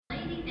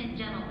Ladies and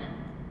gentlemen,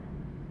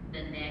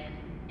 the next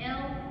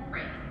L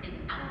train is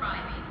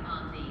arriving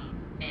on the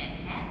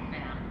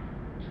Manhattan-bound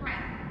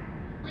track.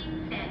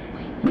 Please stand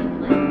away to the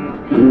left.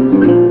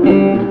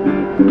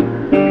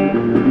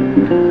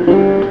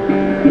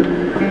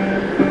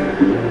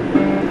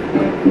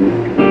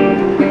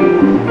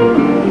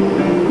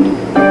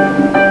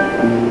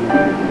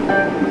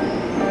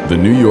 The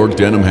New York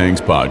Denim Hangs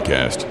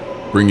podcast,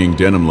 bringing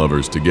denim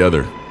lovers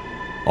together.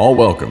 All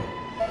welcome.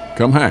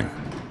 Come hang.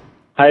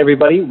 Hi,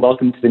 everybody.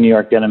 Welcome to the New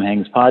York Denim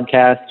Hangs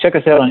podcast. Check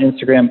us out on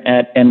Instagram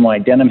at NY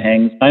Denim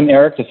Hangs. I'm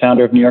Eric, the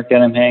founder of New York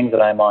Denim Hangs,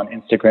 and I'm on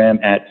Instagram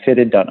at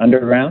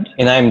fitted.underground.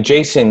 And I'm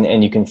Jason,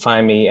 and you can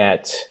find me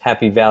at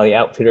Happy Valley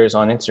Outfitters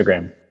on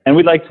Instagram. And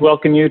we'd like to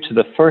welcome you to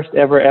the first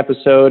ever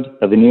episode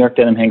of the New York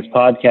Denim Hangs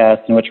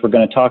podcast, in which we're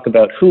going to talk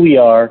about who we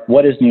are,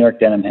 what is New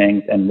York Denim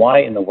Hangs, and why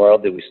in the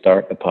world did we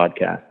start a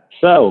podcast.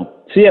 So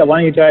yeah,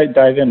 why don't you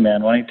dive in,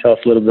 man? Why don't you tell us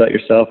a little bit about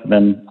yourself, and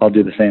then I'll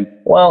do the same.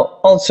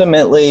 Well,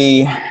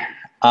 ultimately,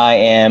 I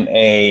am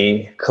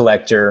a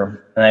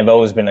collector, and I've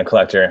always been a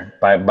collector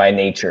by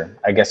nature.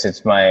 I guess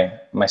it's my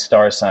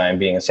star sign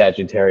being a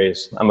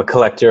Sagittarius. I'm a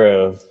collector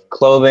of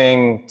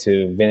clothing,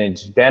 to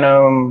vintage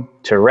denim,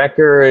 to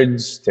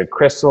records, to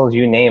crystals,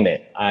 you name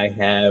it. I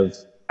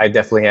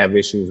definitely have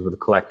issues with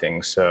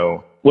collecting,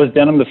 so. Was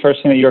denim the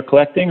first thing that you were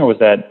collecting, or was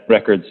that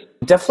records?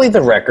 Definitely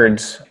the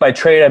records. By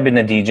trade, I've been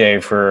a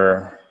DJ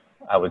for,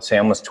 I would say,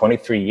 almost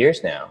 23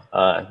 years now.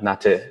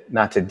 Not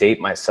to date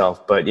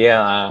myself, but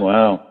yeah.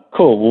 Wow.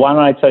 Cool. Well, why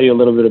don't I tell you a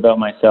little bit about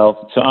myself?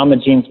 So I'm a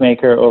jeans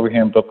maker over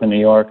here in Brooklyn, New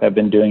York. I've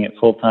been doing it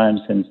full time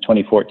since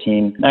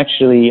 2014.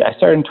 Actually, I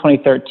started in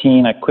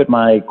 2013. I quit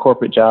my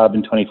corporate job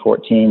in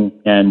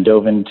 2014 and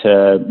dove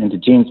into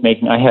jeans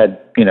making. I had,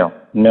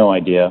 no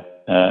idea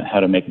how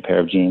to make a pair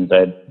of jeans.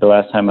 The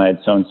last time I had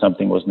sewn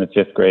something was in the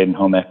 5th grade in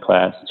home ec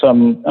class. So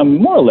I'm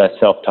more or less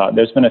self-taught.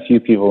 There's been a few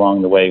people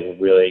along the way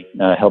who really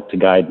helped to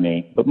guide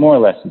me, but more or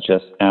less it's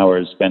just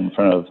hours spent in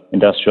front of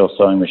industrial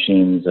sewing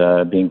machines,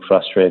 being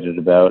frustrated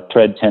about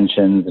thread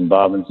tensions and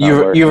bobbins.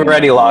 You've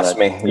already lost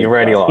me. You've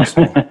already lost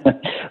me.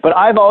 But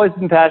I've always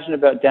been passionate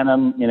about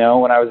denim. When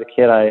I was a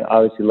kid, I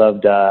obviously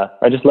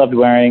I just loved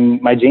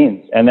wearing my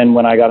jeans. And then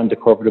when I got into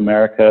corporate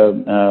America,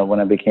 when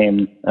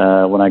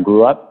I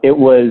grew up,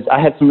 I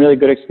had some really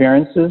good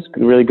experiences,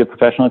 really good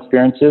professional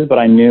experiences, but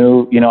I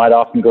knew, I'd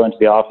often go into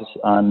the office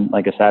on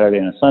like a Saturday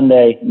and a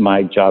Sunday.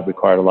 My job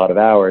required a lot of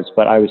hours,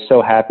 but I was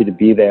so happy to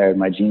be there in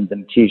my jeans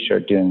and a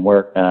t-shirt doing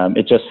work.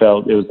 It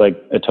was like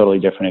a totally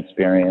different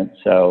experience.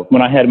 So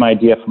when I had my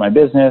idea for my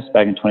business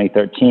back in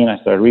 2013, I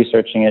started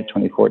researching it.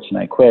 2014,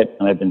 I quit,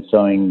 and I've been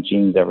sewing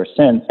jeans ever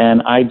since.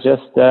 And I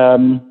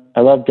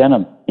love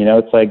denim.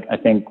 It's like, I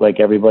think like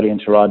everybody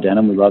into raw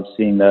denim, we love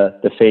seeing the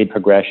fade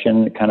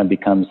progression. It kind of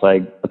becomes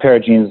like a pair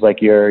of jeans,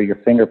 like your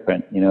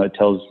fingerprint. It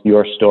tells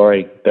your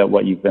story about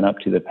what you've been up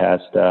to the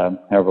past,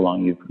 however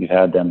long you've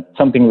had them.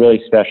 Something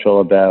really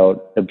special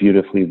about a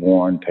beautifully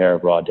worn pair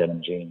of raw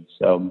denim jeans.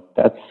 So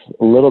that's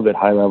a little bit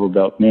high level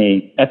about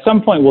me. At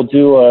some point, we'll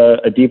do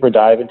a deeper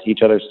dive into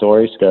each other's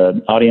stories so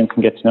the audience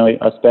can get to know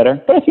us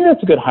better. But I think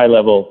that's a good high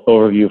level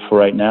overview for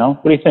right now.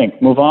 What do you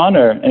think? Move on,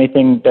 or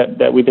anything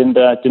that we didn't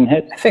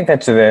hit? I think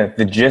that's the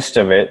gist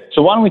of it.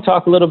 So why don't we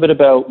talk a little bit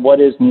about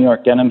what is New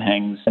York Denim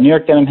Hangs? New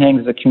York Denim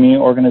Hangs is a community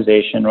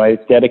organization, right?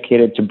 It's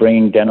dedicated to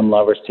bringing denim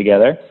lovers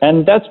together.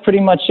 And that's pretty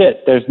much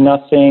it. There's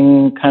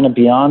nothing kind of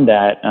beyond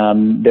that.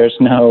 There's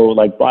no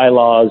like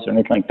bylaws or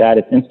anything like that.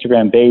 It's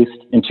Instagram based.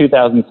 In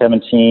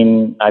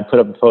 2017, I put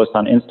up a post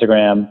on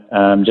Instagram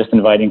just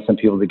inviting some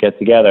people to get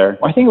together.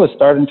 I think it was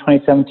started in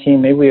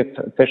 2017. Maybe we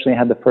officially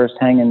had the first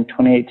hang in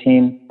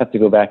 2018. I have to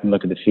go back and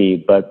look at the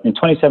feed. But in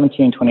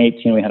 2017,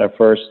 2018, we had our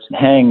first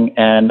hang.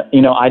 And,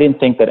 I didn't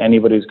think that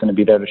anybody was going to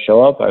be there to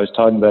show up. I was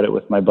talking about it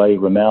with my buddy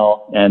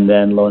Ramel, and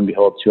then lo and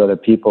behold, 2 other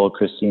people,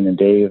 Christine and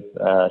Dave,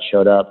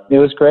 showed up. It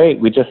was great.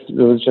 It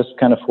was just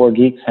kind of 4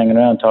 geeks hanging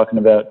around talking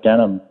about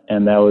denim,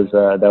 and that was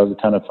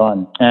a ton of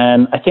fun.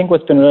 And I think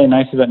what's been really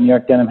nice about New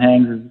York Denim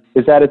Hangs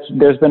is that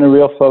there's been a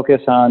real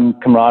focus on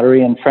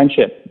camaraderie and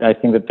friendship. I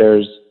think that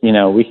there's,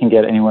 we can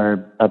get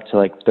anywhere up to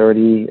like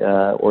 30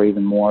 or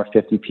even more,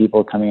 50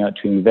 people coming out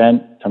to an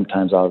event.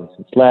 Sometimes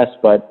obviously it's less,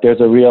 but there's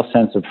a real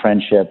sense of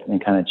friendship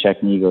and kind of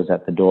checking egos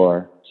at the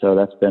door. So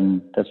that's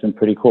been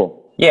pretty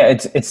cool. Yeah,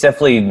 it's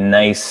definitely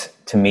nice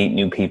to meet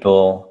new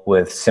people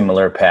with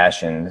similar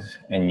passions,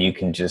 and you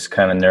can just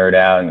kind of nerd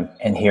out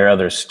and hear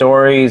other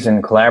stories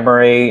and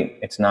collaborate.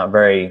 It's not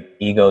very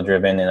ego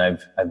driven, and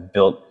I've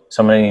built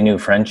so many new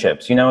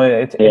friendships.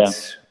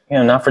 It's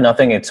not for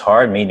nothing. It's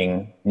hard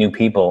meeting new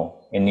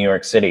people in New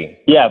York City.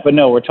 Yeah, but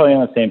no, we're totally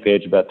on the same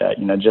page about that.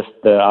 Just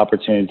the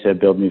opportunity to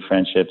build new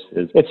friendships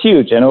it's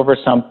huge, and over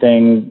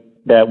something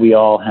that we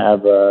all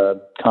have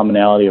a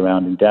commonality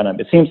around in denim.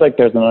 It seems like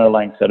there's an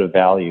underlying set of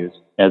values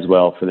as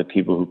well for the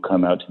people who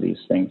come out to these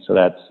things. So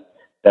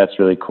that's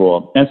really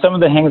cool. And some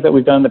of the hangs that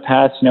we've done in the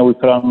past, we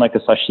put on like a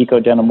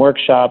Sashiko denim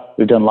workshop.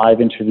 We've done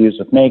live interviews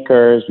with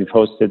makers. We've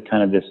hosted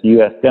kind of this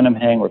US denim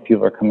hang where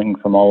people are coming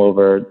from all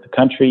over the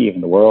country,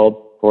 even the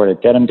world. for it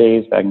at Denim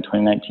Days back in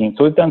 2019.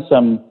 So we've done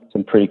some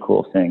pretty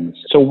cool things.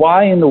 So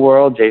why in the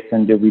world,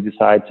 Jason, did we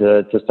decide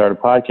to start a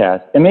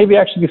podcast? And maybe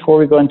actually before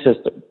we go into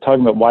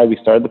talking about why we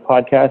started the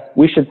podcast,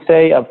 we should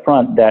say up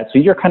front that, so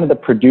you're kind of the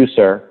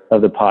producer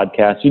of the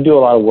podcast. You do a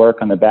lot of work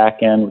on the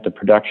back end with the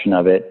production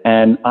of it.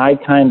 And I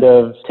kind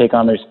of take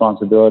on the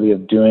responsibility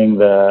of doing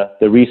the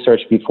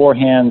research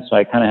beforehand. So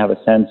I kind of have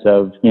a sense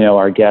of,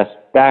 our guest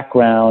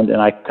background,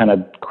 and I kind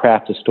of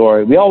craft a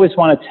story. We always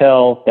want to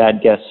tell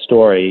that guest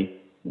story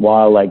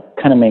while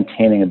kind of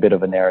maintaining a bit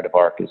of a narrative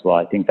arc as well.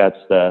 I think that's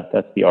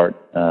the art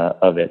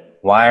of it.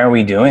 Why are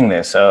we doing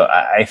this? So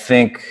I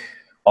think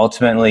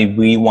ultimately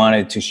we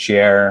wanted to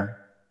share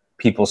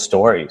people's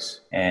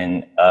stories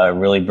and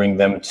really bring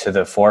them to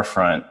the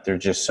forefront.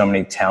 There's just so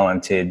many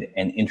talented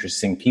and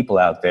interesting people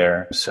out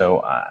there.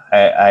 So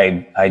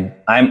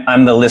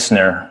I'm the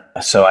listener.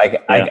 So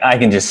I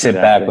can just sit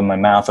back with my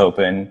mouth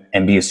open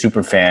and be a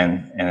super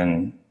fan,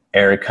 and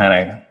Eric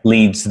kind of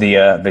leads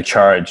the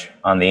charge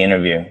on the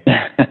interview.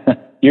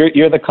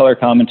 You're the color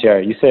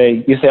commentary. You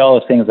say all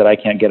the things that I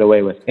can't get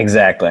away with.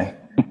 Exactly.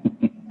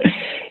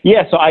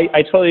 Yeah, so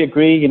I totally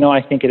agree.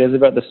 I think it is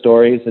about the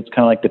stories. It's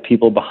kind of like the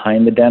people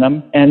behind the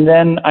denim. And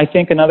then I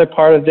think another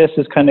part of this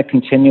is kind of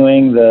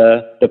continuing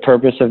the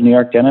purpose of New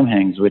York Denim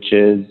Hangs, which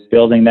is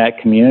building that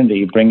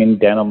community, bringing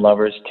denim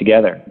lovers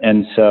together.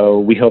 And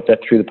so we hope that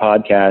through the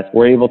podcast,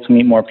 we're able to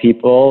meet more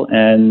people,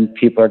 and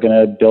people are going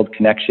to build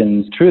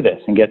connections through this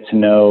and get to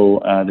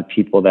know the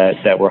people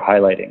that we're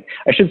highlighting.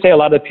 I should say a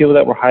lot of the people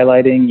that we're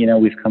highlighting,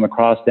 we've come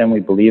across them, we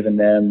believe in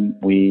them,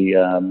 we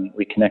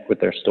connect with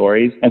their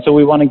stories. And so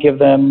we want to give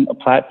them a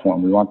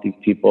platform. We want these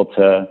people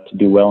to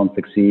do well and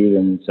succeed.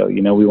 And so,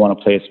 we want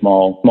to play a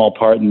small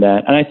part in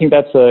that. And I think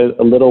that's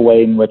a little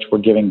way in which we're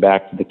giving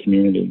back to the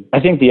community. I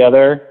think the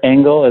other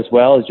angle as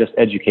well is just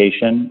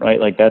education,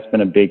 right? That's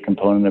been a big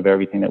component of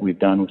everything that we've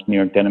done with New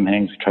York Denim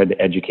Hangs. We tried to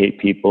educate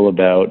people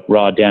about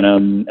raw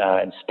denim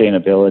and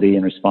sustainability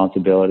and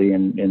responsibility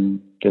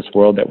in this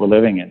world that we're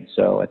living in.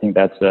 So I think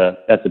that's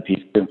a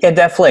piece too. Yeah,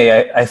 definitely.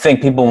 I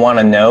think people want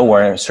to know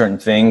where certain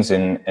things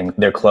and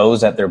their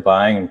clothes that they're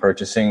buying and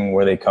purchasing,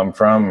 where they come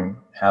from,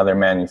 how they're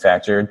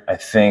manufactured. I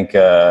think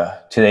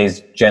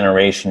today's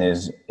generation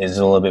is a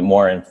little bit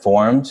more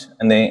informed,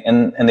 and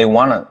they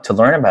want to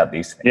learn about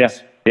these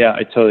things. Yeah,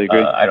 I totally agree.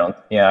 I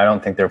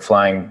don't think they're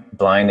flying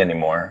blind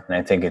anymore, and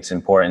I think it's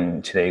important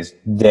in today's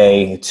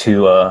day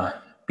to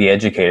be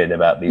educated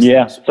about these things.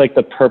 Yeah, it's like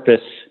the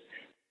purpose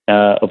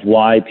of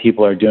why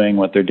people are doing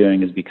what they're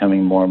doing is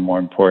becoming more and more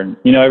important.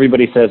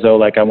 Everybody says, I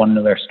want to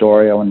know their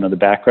story, I want to know the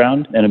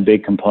background. And a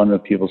big component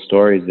of people's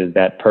stories is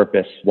that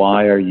purpose.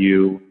 Why are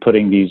you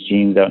putting these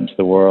jeans out into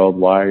the world?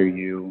 Why are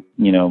you,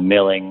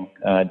 milling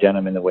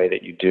denim in the way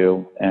that you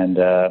do? And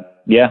the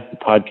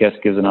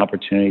podcast gives an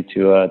opportunity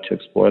to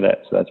explore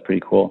that. So that's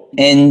pretty cool.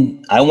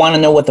 And I want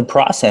to know what the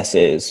process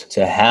is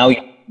to how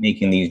you're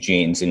making these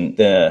jeans and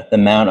the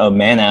amount of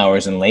man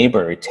hours and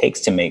labor it takes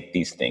to make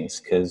these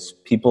things, because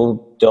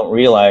people don't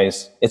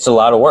realize it's a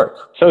lot of work.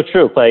 So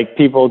true.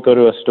 People go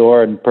to a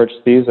store and purchase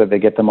these, or they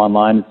get them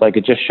online. It's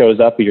it just shows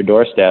up at your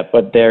doorstep,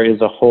 but there is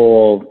a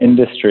whole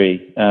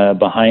industry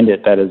behind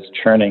it that is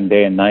churning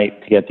day and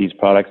night to get these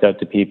products out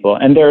to people.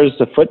 And there's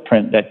a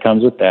footprint that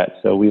comes with that.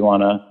 So we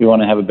want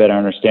to have a better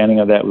understanding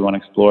of that. We want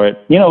to explore it.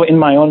 In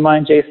my own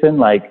mind,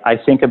 Jason, I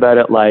think about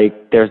it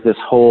there's this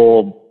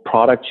whole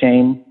product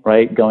chain,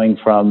 right? Going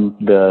from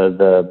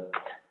the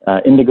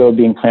indigo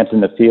being planted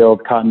in the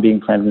field, cotton being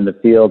planted in the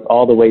field,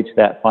 all the way to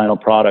that final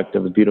product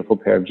of a beautiful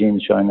pair of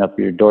jeans showing up at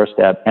your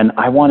doorstep. And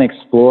I want to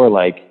explore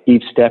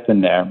each step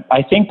in there.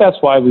 I think that's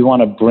why we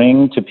want to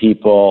bring to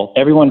people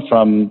everyone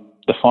from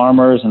the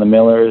farmers and the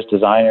millers,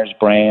 designers,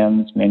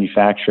 brands,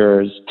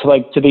 manufacturers,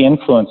 to the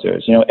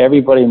influencers,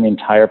 everybody in the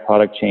entire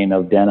product chain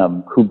of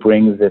denim who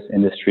brings this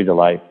industry to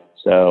life.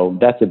 So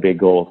that's a big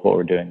goal of what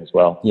we're doing as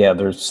well. Yeah,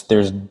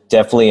 there's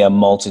definitely a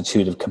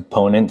multitude of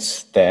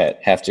components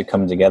that have to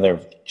come together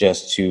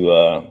just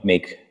to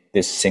make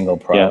this single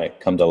product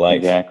come to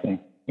life.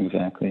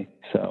 Exactly.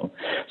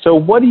 So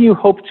what do you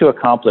hope to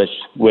accomplish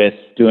with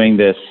doing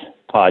this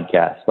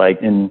podcast?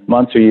 In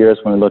months or years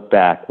when we look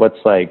back, what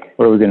are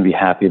we going to be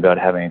happy about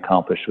having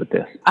accomplished with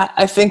this?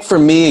 I think for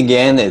me,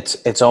 again,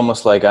 it's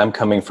almost like I'm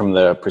coming from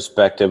the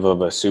perspective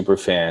of a super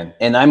fan,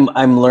 and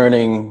I'm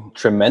learning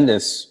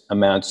tremendous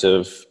amounts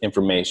of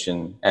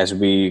information as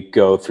we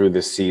go through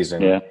this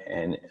season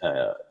and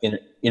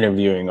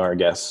interviewing our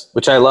guests,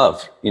 which I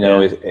love.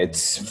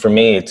 It's for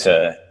me, it's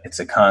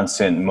a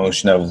constant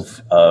motion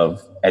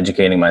of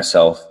educating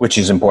myself, which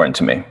is important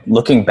to me.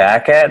 Looking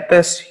back at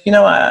this,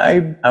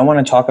 I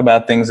want to talk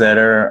about things that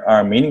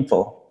are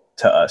meaningful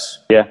to us.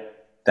 Yeah.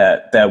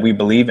 That we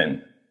believe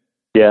in.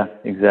 Yeah,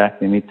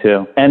 exactly. Me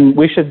too. And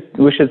we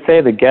should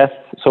say the guests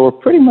So we're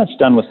pretty much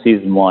done with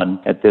season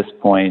 1 at this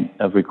point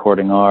of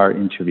recording our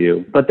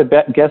interview. But the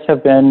guests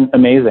have been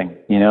amazing.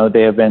 You know,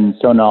 they have been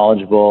so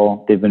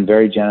knowledgeable. They've been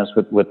very generous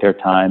with their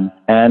time,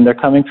 and they're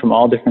coming from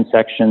all different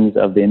sections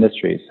of the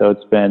industry. So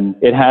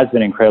it has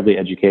been incredibly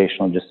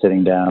educational, just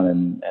sitting down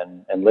and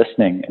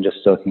listening and just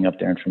soaking up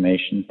their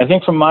information. I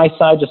think from my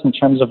side, just in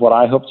terms of what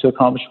I hope to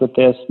accomplish with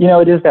this, you know,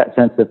 it is that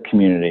sense of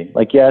community.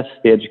 Like, yes,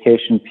 the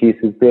education piece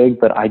is big,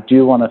 but I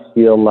do want to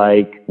feel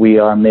like we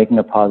are making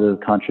a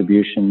positive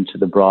contribution to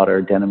the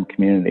broader denim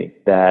community,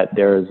 that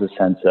there is a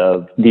sense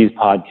of these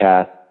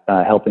podcasts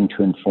helping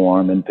to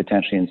inform and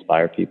potentially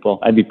inspire people.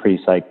 I'd be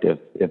pretty psyched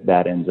if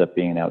that ends up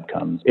being an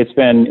outcome. It's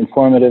been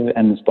informative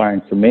and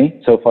inspiring for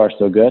me. So far,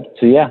 so good.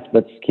 So yeah,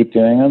 let's keep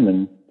doing them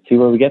and see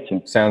where we get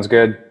to. Sounds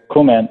good.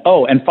 Cool, man.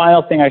 Oh, and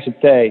final thing I should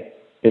say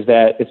is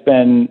that it's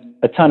been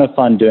a ton of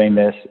fun doing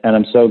this, and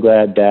I'm so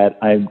glad that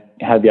I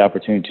had the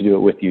opportunity to do it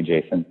with you,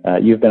 Jason.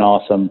 You've been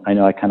awesome. I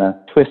know I kind of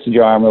twisted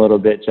your arm a little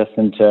bit just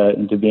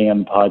into being on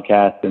the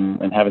podcast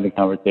and having the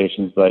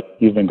conversations, but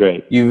you've been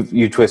great.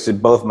 You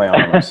twisted both my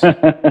arms.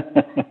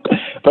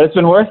 But it's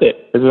been worth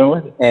it. It's been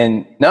worth it.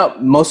 And no,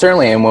 most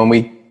certainly. And when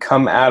we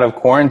come out of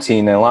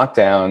quarantine and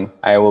lockdown,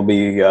 I will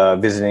be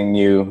visiting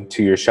you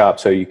to your shop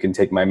so you can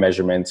take my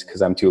measurements,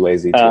 because I'm too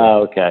lazy to.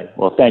 Okay.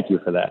 Well, thank you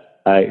for that.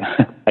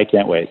 I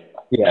can't wait.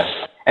 Yeah.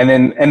 And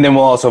then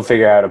we'll also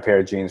figure out a pair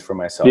of jeans for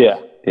myself.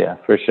 Yeah,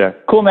 for sure.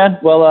 Cool, man.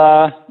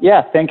 Well,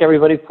 thank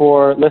everybody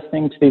for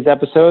listening to these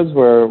episodes.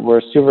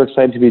 We're super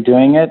excited to be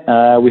doing it.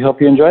 We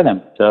hope you enjoy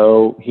them.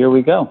 So here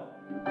we go.